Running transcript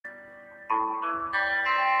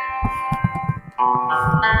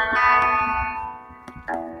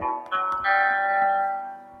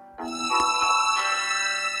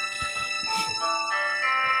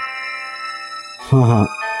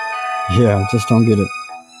Yeah, just don't get it.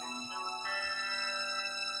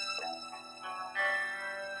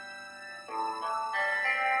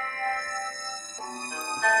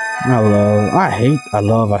 I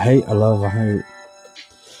hate.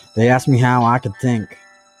 They ask me how I could think,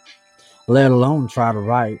 let alone try to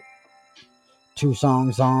write. 2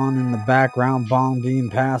 songs on in the background, bong being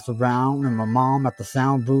passed around, and my mom at the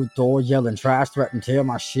sound booth door yelling trash, threatening to tear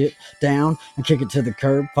my shit down and kick it to the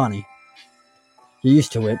curb. Funny, you're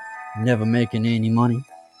used to it, never making any money.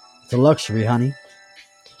 It's a luxury, honey.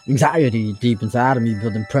 Anxiety deep inside of me,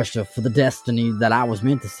 building pressure for the destiny that I was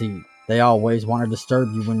meant to see. They always want to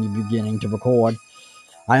disturb you when you're beginning to record.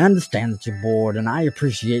 I understand that you're bored, and I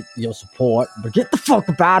appreciate your support, but get the fuck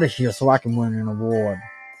up out of here so I can win an award.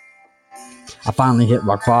 I finally hit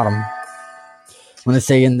rock bottom. When they're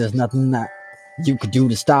saying there's nothing that you could do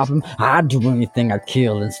to stop him, I'd do anything. I'd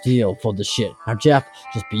kill and steal for the shit. Now, Jeff,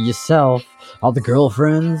 just be yourself. All the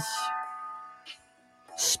girlfriends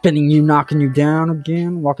spinning you, knocking you down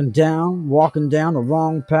again, walking down the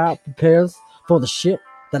wrong path, prepares for the shit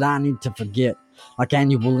that I need to forget. Like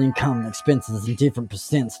annual income expenses in different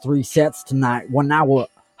percents. 3 sets tonight, 1 hour,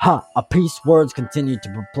 a piece. Words continue to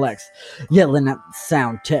perplex. Yelling at the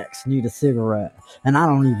sound text, need a cigarette, and I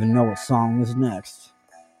don't even know what song is next.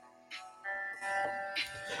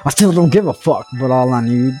 I still don't give a fuck, but all I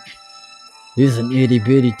need is an itty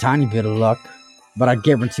bitty tiny bit of luck. But I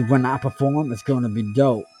guarantee when I perform, it's gonna be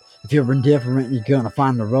dope. If you're indifferent, you're gonna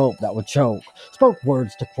find the rope that will choke. Spoke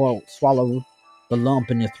words to quote, swallow the lump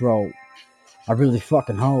in your throat. I really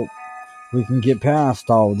fucking hope we can get past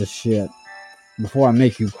all this shit before I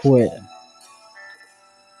make you quit.